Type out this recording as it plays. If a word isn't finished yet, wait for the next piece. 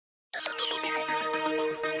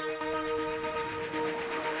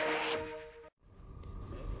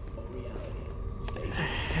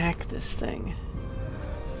this thing?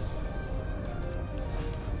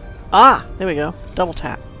 Ah! There we go. Double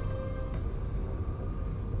tap.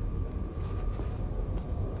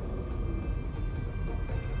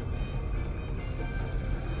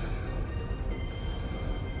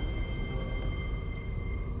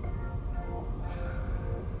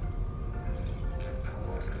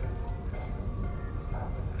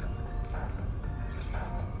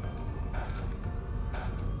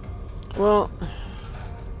 Well,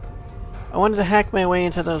 I wanted to hack my way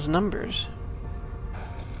into those numbers.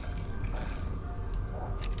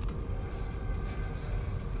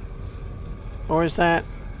 Or is that...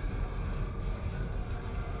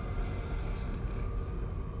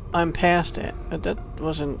 I'm past it. That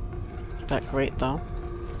wasn't that great, though.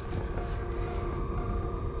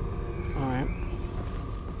 Alright.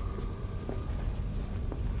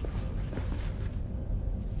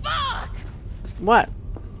 Fuck! What?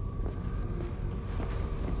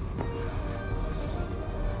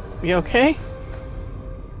 You okay?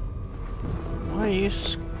 Why are you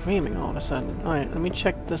screaming all of a sudden? Alright, let me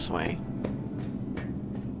check this way.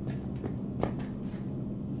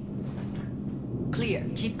 Clear.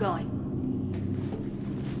 Keep going.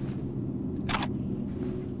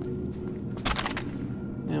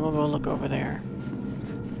 And we'll go look over there.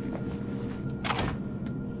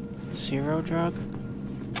 Zero drug?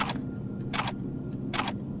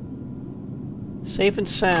 Safe and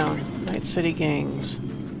sound. Night City gangs.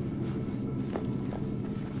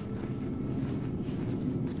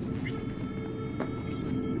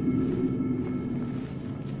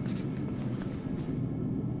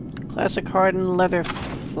 Classic hardened leather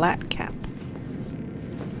flat cap.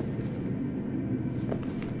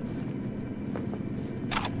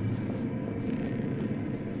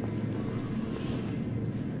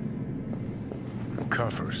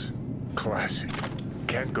 Cuffers. Classic.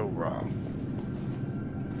 Can't go wrong.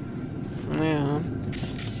 Yeah.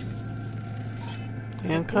 These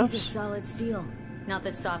are Handcuffs? solid steel, not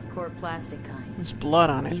the soft core plastic kind. There's blood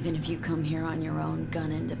on it. Even if you come here on your own,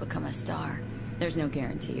 gunning to become a star, there's no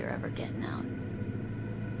guarantee you're ever getting out.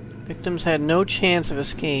 Victims had no chance of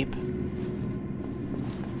escape.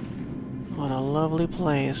 What a lovely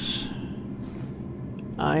place.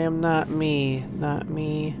 I am not me. Not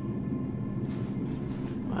me.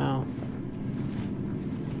 Wow.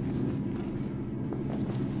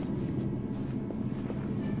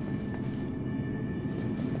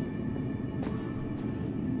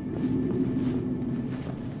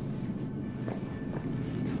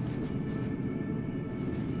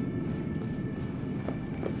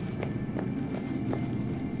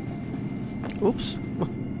 Oops.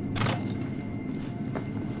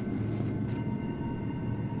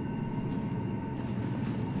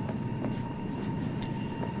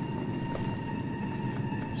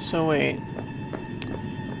 So wait.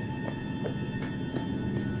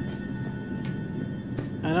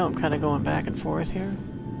 I know I'm kind of going back and forth here.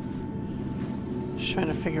 Just trying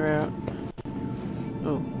to figure out...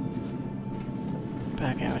 Oh.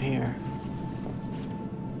 Back out here.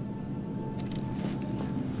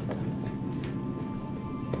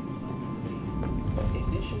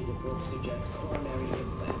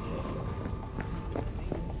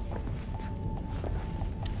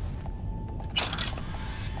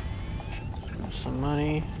 Some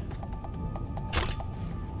money.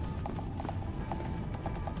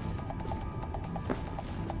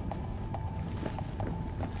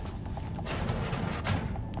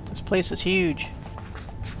 This place is huge.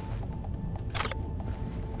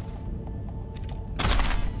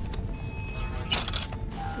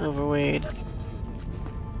 Overweight.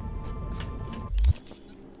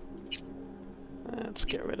 Let's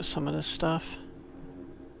get rid of some of this stuff.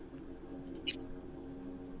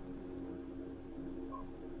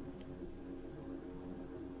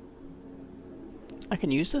 I can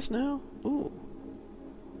use this now? Ooh.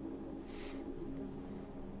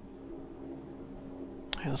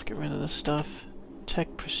 Okay, let's get rid of this stuff.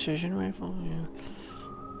 Tech precision rifle, yeah.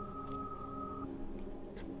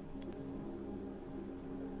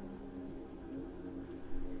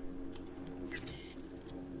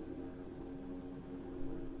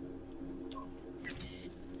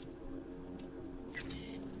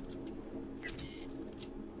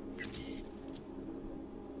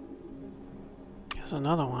 There's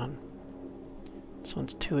another one. This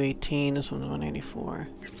one's 218, this one's 184.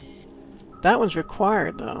 That one's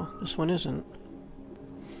required, though. This one isn't.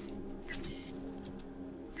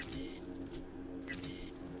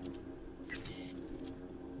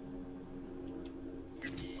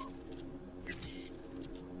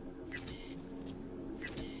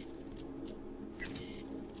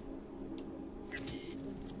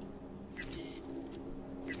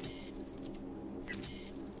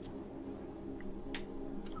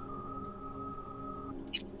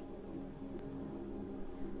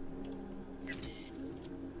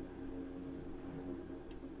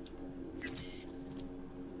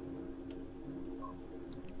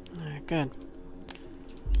 good.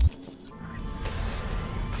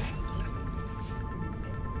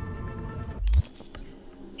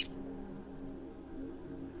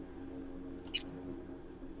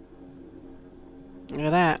 Look at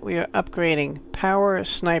that. We are upgrading power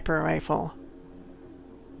sniper rifle.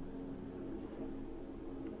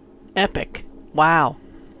 Epic. Wow.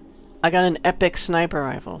 I got an epic sniper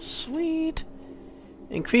rifle. Sweet.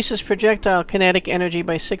 Increases projectile kinetic energy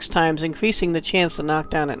by 6 times, increasing the chance to knock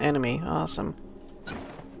down an enemy. Awesome.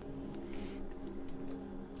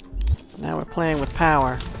 Now we're playing with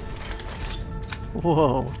power.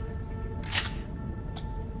 Whoa.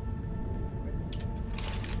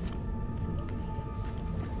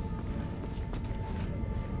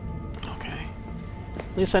 Okay.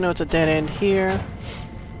 At least I know it's a dead end here.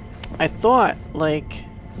 I thought, like,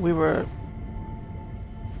 we were...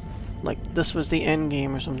 like, this was the end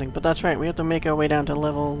game or something. But that's right, we have to make our way down to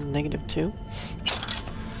level -2.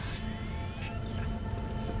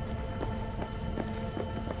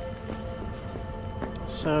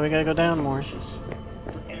 So we gotta go down more.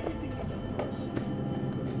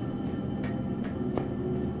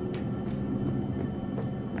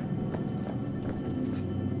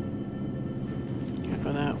 Gotta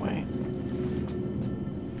go that way.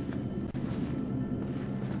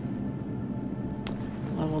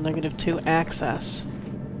 Level -2 access.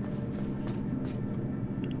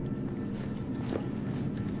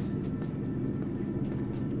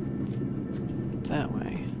 That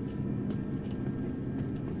way.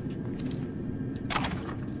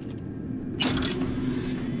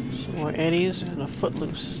 Some more eddies and a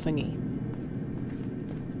footloose thingy.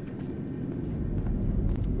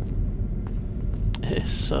 It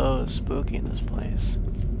is so spooky in this place.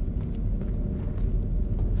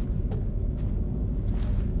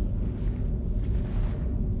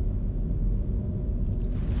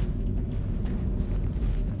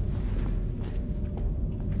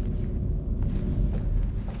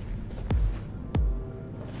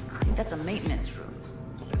 That's a maintenance room.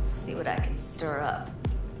 Let's see what I can stir up.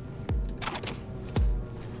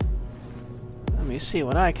 Let me see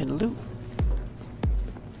what I can loot.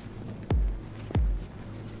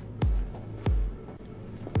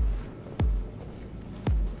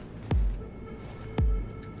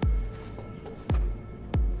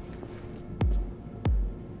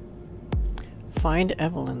 Find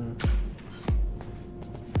Evelyn.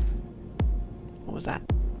 What was that?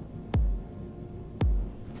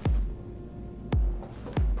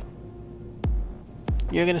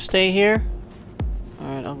 You're gonna stay here?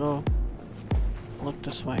 Alright, I'll go look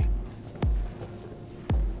this way.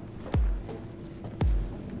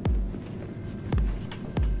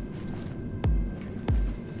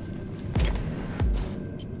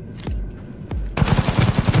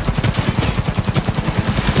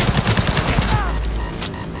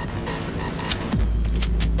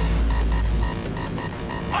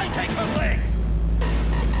 I take her leg!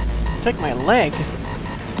 Take my leg?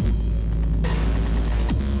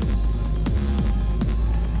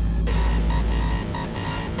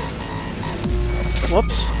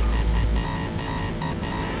 Whoops.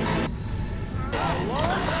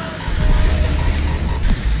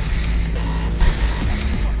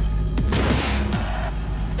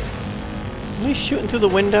 Are you shooting through the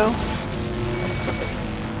window?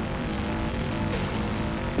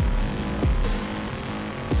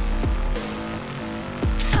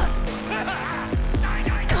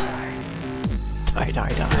 Die,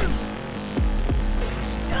 die, die.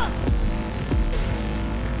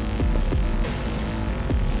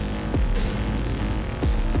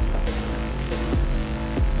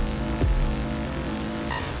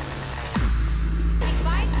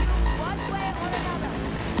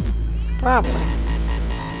 Probably.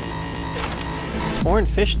 Torn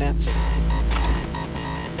fishnets.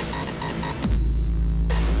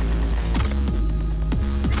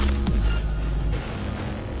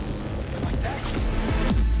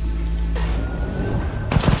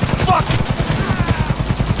 Fuck!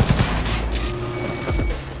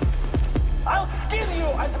 I'll skin you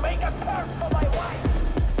and make a purse for my wife!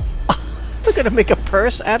 They're gonna make a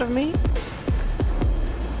purse out of me?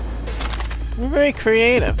 We're very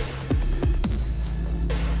creative.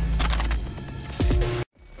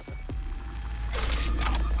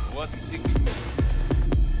 What do you think we do?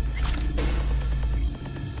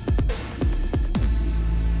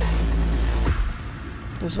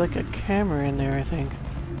 There's like a camera in there, I think.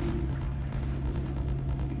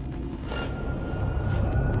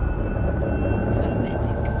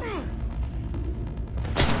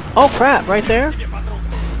 Oh crap, right there?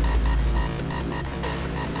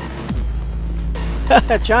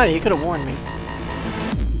 Johnny, you could have warned me.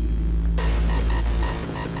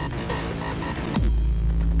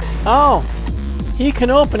 Oh! He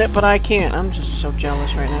can open it, but I can't. I'm just so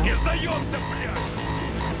jealous right now.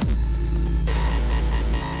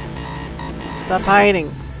 Stop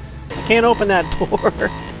hiding. I can't open that door.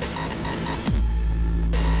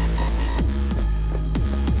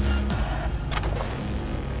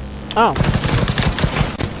 Oh.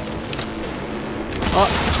 Oh.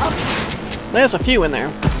 There's a few in there.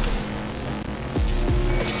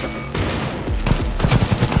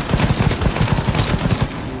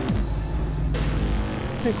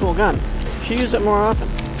 Pretty cool gun. Should use it more often.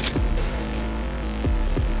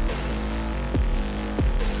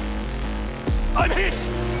 I'm hit!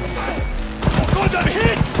 Oh God, I'm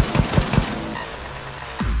hit!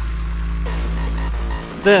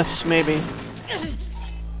 This, maybe.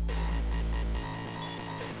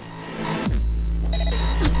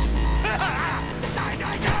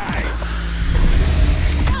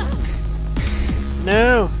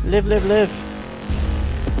 No! Live, live, live.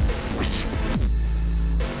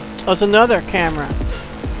 Oh, it's another camera.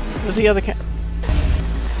 Where's the other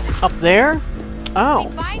up there?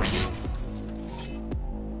 Oh.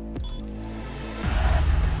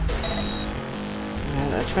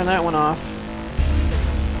 And I turn that one off.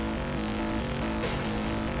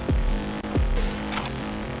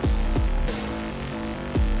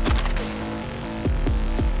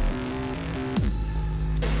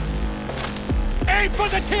 Aim for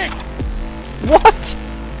the ticks! What?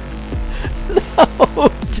 No!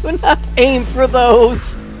 Do not aim for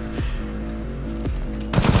those!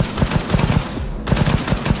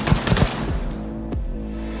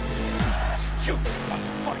 Stupid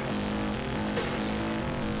motherfucker!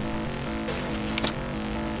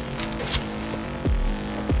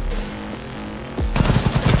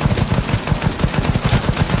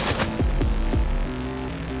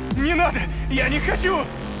 Не надо! Я не хочу!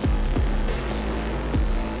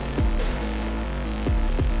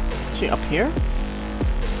 Is she up here?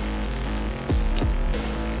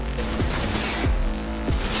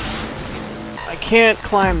 I can't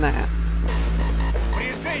climb that.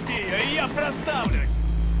 Пришейте ее, и я проставлюсь!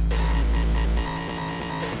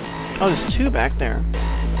 Oh, there's two back there.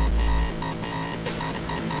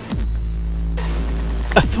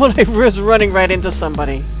 I thought I was running right into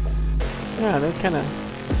somebody. Yeah, that kind of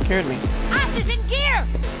scared me. Ass is in gear!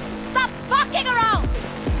 Stop fucking around!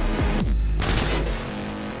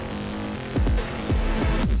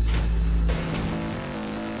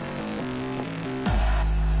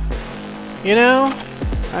 You know,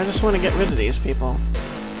 I just want to get rid of these people.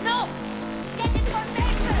 No! Get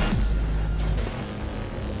information!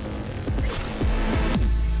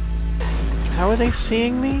 How are they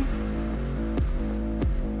seeing me?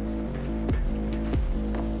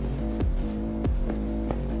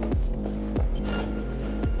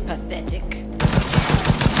 Pathetic.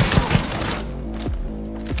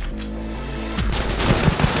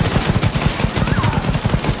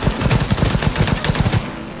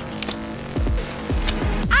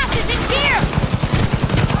 Ass is in gear!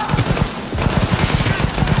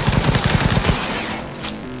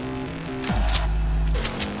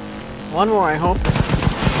 One more, I hope.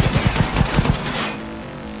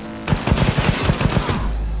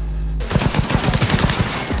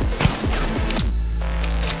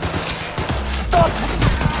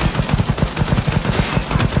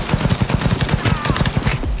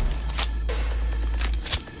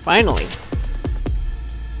 Finally.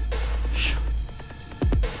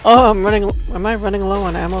 Oh, I'm running. Am I running low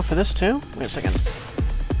on ammo for this too? Wait a second.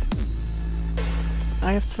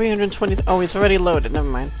 I have 320. Oh, it's already loaded. Never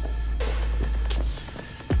mind.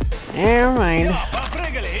 Never mind.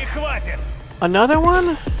 Попрыгали и хватит! Another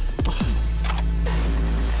one?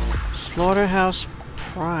 Slaughterhouse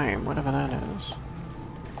Prime, whatever that is.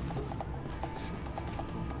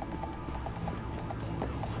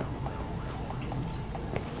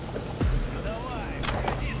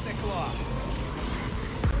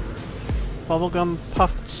 Bubblegum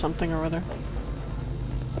puffed something or other.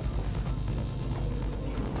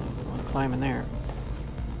 I'll climb in there.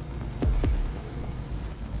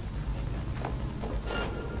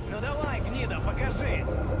 Ну давай, гнида, покажись!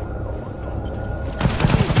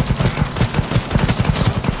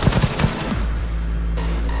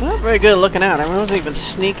 I'm not very good at looking out. I wasn't even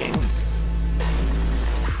sneaking.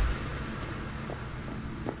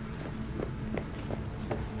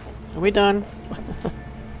 Are we done?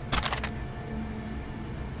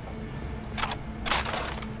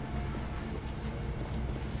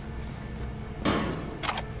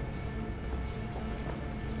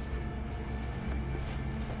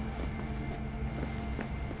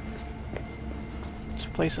 This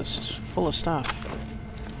place is full of stuff.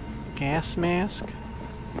 Gas mask.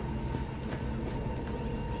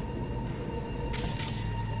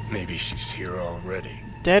 Maybe she's here already.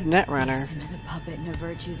 Dead Netrunner. Used him as a puppet in a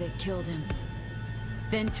virtue that killed him.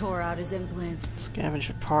 Then tore out his implants. Scavenge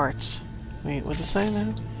for parts. Wait, what did it say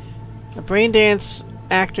now? A brain dance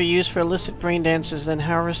actor used for illicit brain dances, then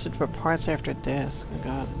harvested for parts after death. Oh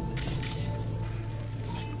god.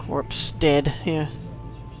 Corpse dead. Yeah.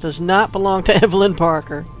 Does not belong to Evelyn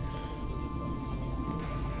Parker.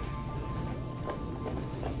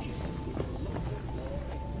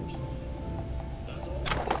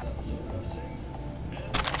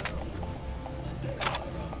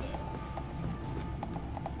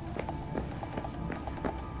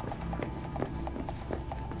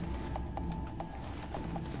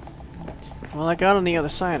 Well, I got on the other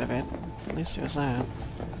side of it. At least there's that.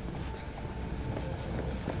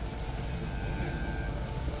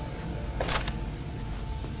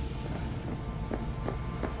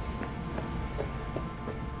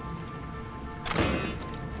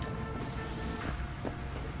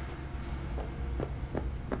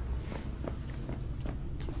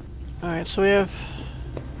 Alright, so we have...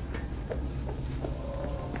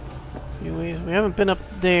 We haven't been up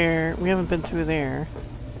there. We haven't been through there.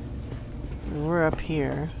 We're up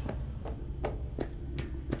here.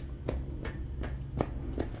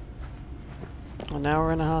 Well, now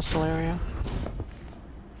we're in the hostile area.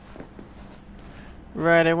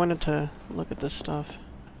 Right, I wanted to look at this stuff.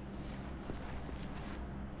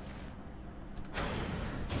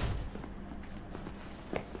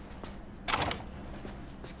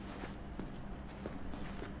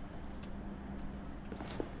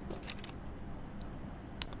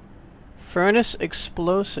 Furnace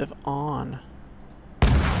explosive on.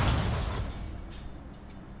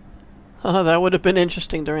 Oh, that would have been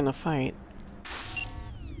interesting during the fight.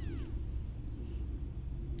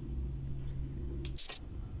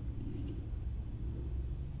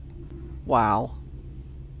 Wow.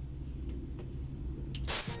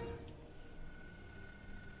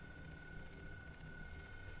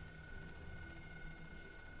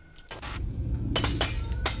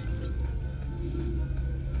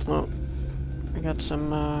 Oh, I got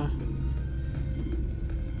some,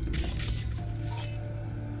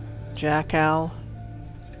 Jackal.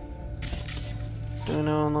 Doing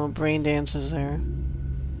all little brain dances there.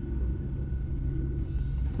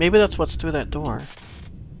 Maybe that's what's through that door.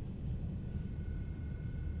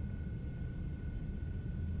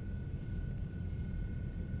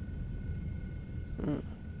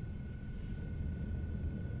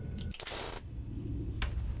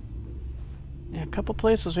 Yeah, a couple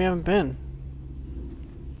places we haven't been.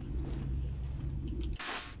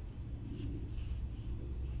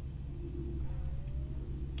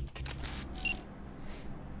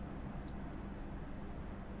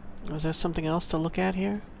 Was there something else to look at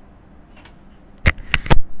here?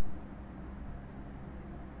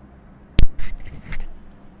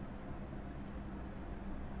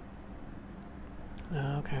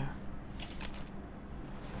 Oh, okay.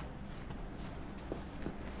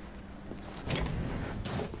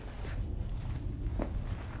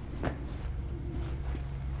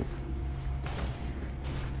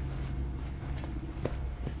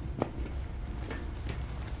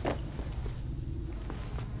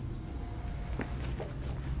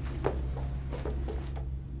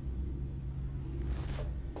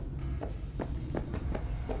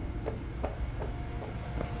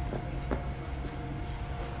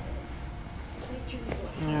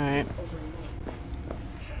 Alright.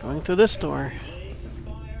 Going through this door.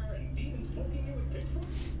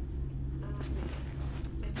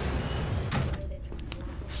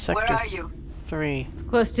 Sector Where are you? 3.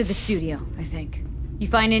 Close to the studio, I think. You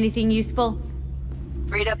find anything useful?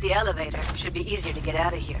 Read up the elevator. Should be easier to get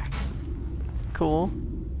out of here. Cool.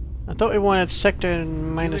 I thought we wanted sector You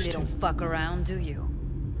minus really 2. don't fuck around, do you?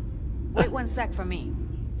 Wait 1 sec for me.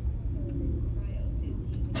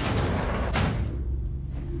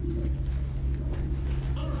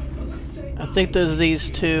 I think there's these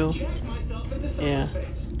two. Yeah.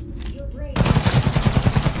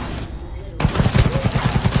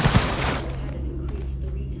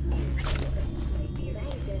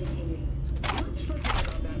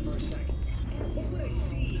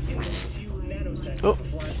 Oh.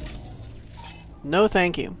 No,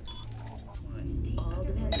 thank you.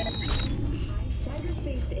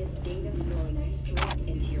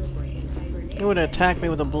 It would attack me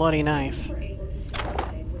with a bloody knife.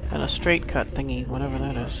 And a straight cut thingy, whatever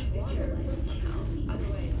that is.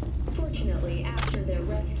 Fortunately, after their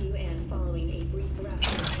rescue and following a brief rapid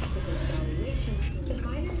evaluation, the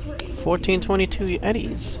miners were able 1422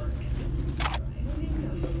 eddies.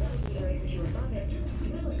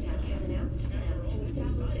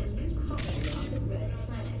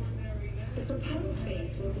 the proposed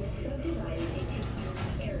base will be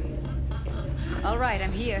All right,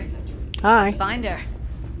 I'm here. Hi. Find her.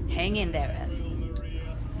 Hang in there, Ev.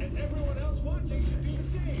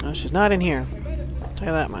 No, she's not in here. I'll tell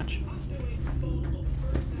you that much.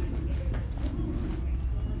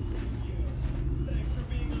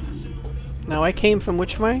 Now I came from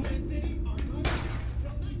which way?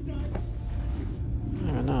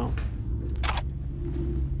 I don't know.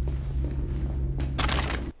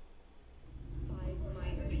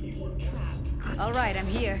 All right, I'm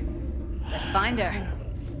here. Let's find her.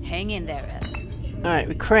 Hang in there, Ev. Alright,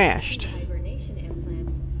 we crashed.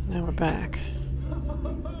 Now we're back.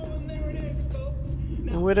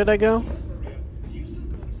 And where did I go?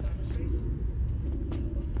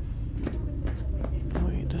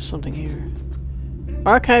 Wait, there's something here.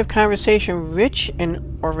 Archive conversation Rich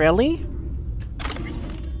and Aurelie?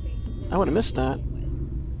 I would have missed that.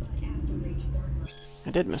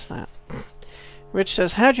 I did miss that. Rich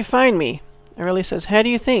says, how'd you find me? Aurelie says, how do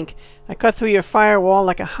you think? I cut through your firewall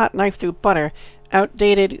like a hot knife through butter.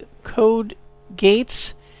 Outdated code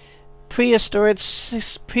gates, prehistoric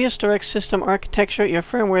system architecture. Your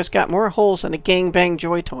firmware's got more holes than a gangbang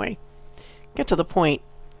joy toy. Get to the point.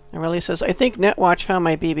 Aurelie says, I think Netwatch found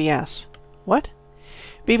my BBS. What?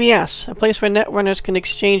 BBS, a place where netrunners can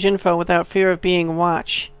exchange info without fear of being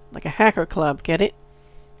watched. Like a hacker club, get it?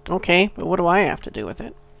 Okay, but what do I have to do with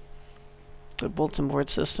it? The bulletin board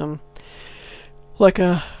system. Like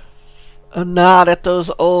a nod at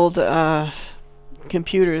those old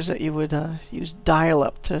computers that you would use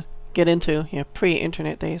dial-up to get into,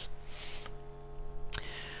 pre-internet days.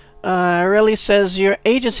 Aurelie says your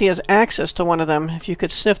agency has access to one of them. If you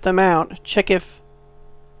could sniff them out, check if...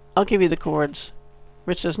 I'll give you the cords.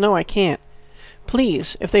 Rich says, no, I can't.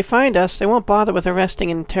 Please, if they find us, they won't bother with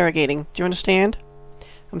arresting and interrogating. Do you understand?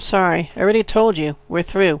 I'm sorry. I already told you. We're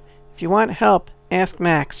through. If you want help, ask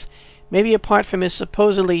Max. Maybe apart from his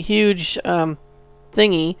supposedly huge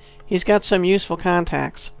thingy, he's got some useful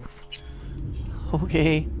contacts.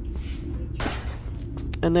 Okay.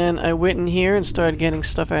 And then I went in here and started getting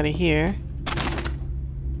stuff out of here.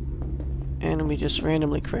 And we just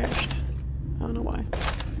randomly crashed. I don't know why.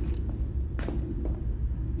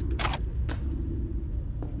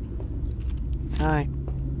 Hi.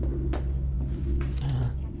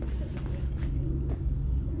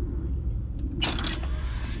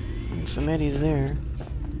 Some Eddie's there.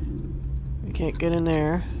 We can't get in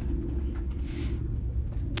there.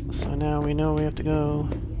 So now we know we have to go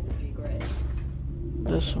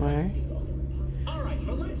this way.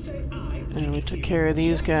 And we took care of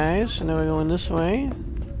these guys, so now we're going this way.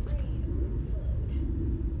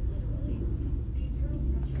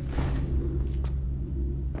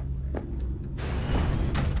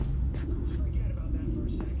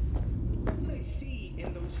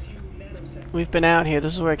 We've been out here.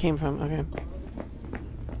 This is where I came from. Okay.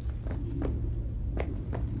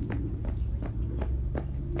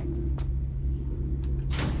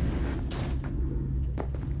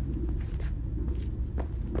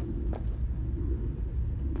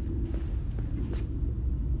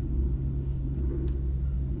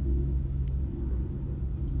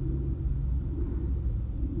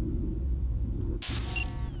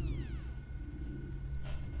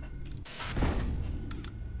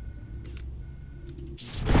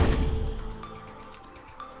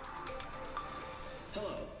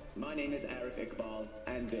 My name is Arif Iqbal,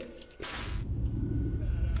 and this.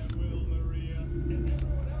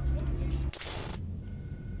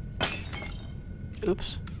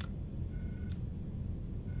 Oops.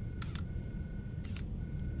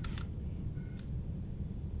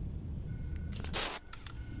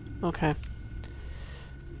 Okay.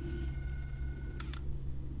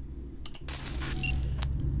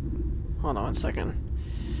 Hold on one second.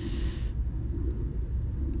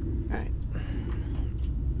 Alright.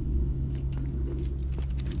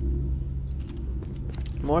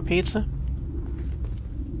 More pizza?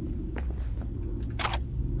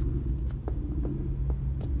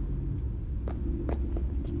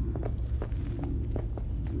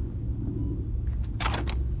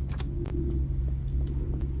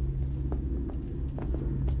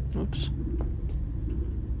 Oops.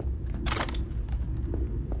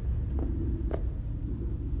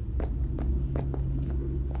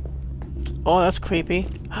 Oh, that's creepy.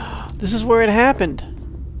 This is where it happened.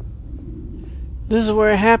 This is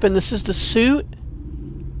where it happened. This is the suit.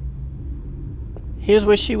 Here's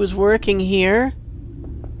where she was working here.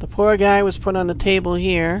 The poor guy was put on the table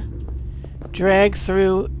here. Dragged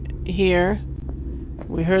through here.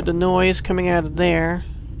 We heard the noise coming out of there.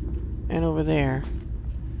 And over there.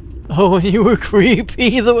 Oh, and you were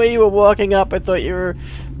creepy. The way you were walking up, I thought you were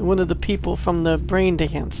one of the people from the brain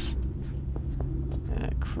dance.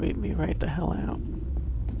 creep me right the hell out.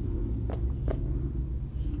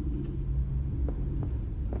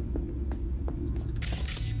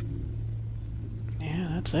 Yeah,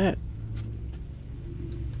 that's it.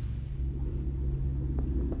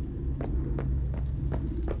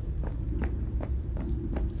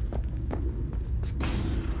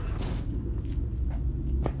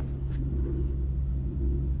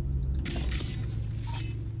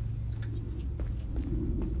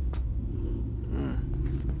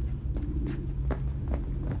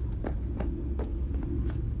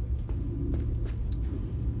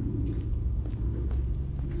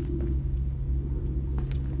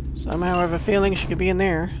 Somehow I have a feeling she could be in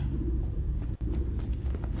there.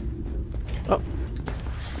 Oh.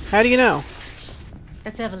 How do you know?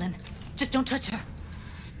 That's Evelyn. Just don't touch her.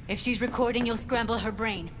 If she's recording, you'll scramble her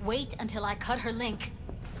brain. Wait until I cut her link.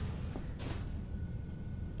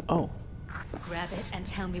 Oh. Grab it and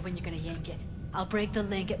tell me when you're gonna yank it. I'll break the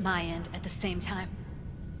link at my end at the same time.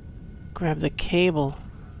 Grab the cable.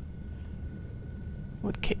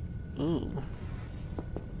 What Ooh.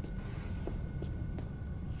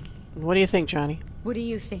 What do you think, Johnny? What do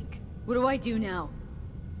you think? What do I do now?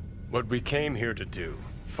 What we came here to do.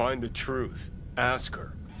 Find the truth. Ask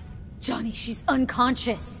her. Johnny, she's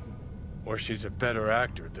unconscious. Or she's a better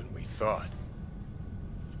actor than we thought.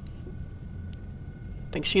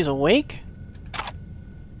 Think she's awake?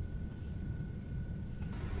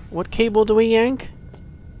 What cable do we yank?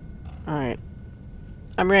 Alright.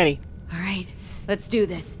 I'm ready. Alright, let's do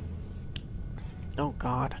this. Oh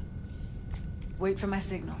god. Wait for my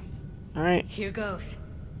signal. Alright. Here goes.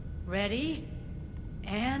 Ready?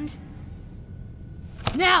 And...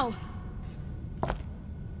 Now!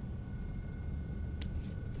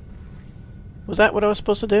 Was that what I was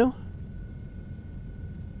supposed to do?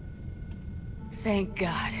 Thank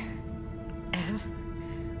God.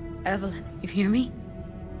 Evelyn, you hear me?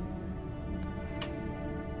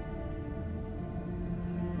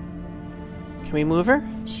 Can we move her?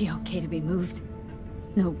 She okay to be moved?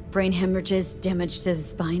 No brain hemorrhages, damage to the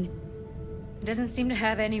spine? Doesn't seem to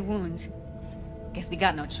have any wounds. Guess we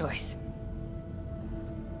got no choice.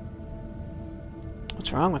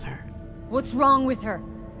 What's wrong with her? What's wrong with her?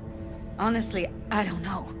 Honestly, I don't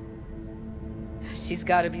know. She's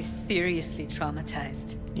gotta be seriously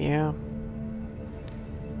traumatized. Yeah.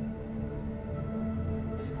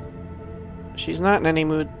 She's not in any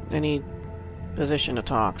mood, any position to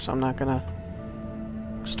talk, so I'm not gonna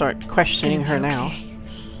start questioning her now.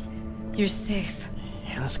 You're safe.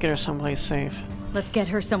 Yeah, let's get her someplace safe. Let's get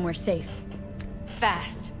her somewhere safe.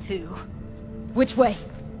 Fast, too. Which way?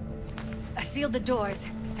 I sealed the doors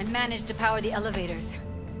and managed to power the elevators.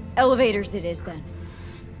 Elevators it is, then.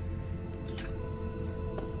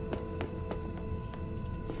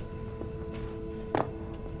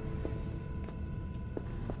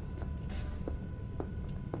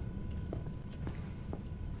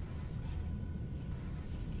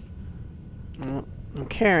 Well, I'm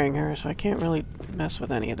carrying her, so I can't really mess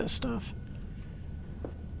with any of this stuff.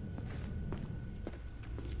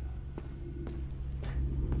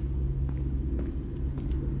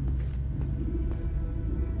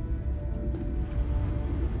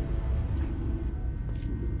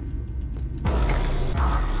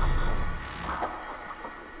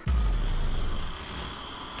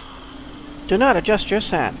 Do not adjust your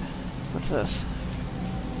sat. What's this?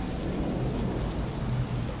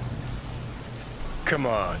 Come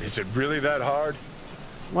on, is it really that hard?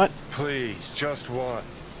 What? Please, just one.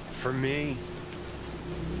 For me?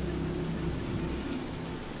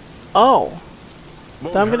 Oh!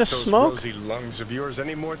 Won't I'm gonna hurt those smoke? rosy lungs of yours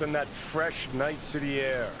any more than that fresh night city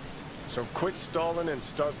air. So quit stalling and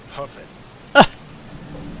start puffing.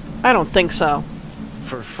 I don't think so.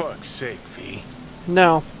 For fuck's sake, V.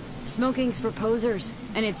 No. Smoking's for posers,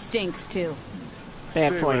 and it stinks, too.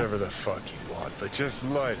 Bad Say for you. whatever the fuck you want, but just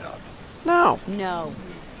light up. No. No.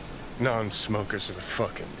 Non-smokers are the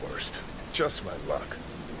fucking worst. Just my luck.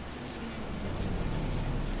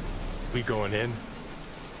 We going in?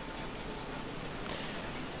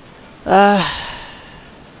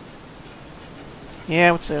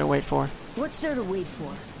 Yeah, what's there to wait for? What's there to wait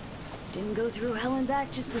for? Didn't go through hell and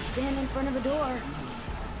back just to stand in front of a door.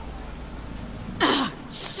 Ah,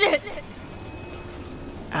 shit!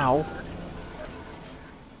 Ow.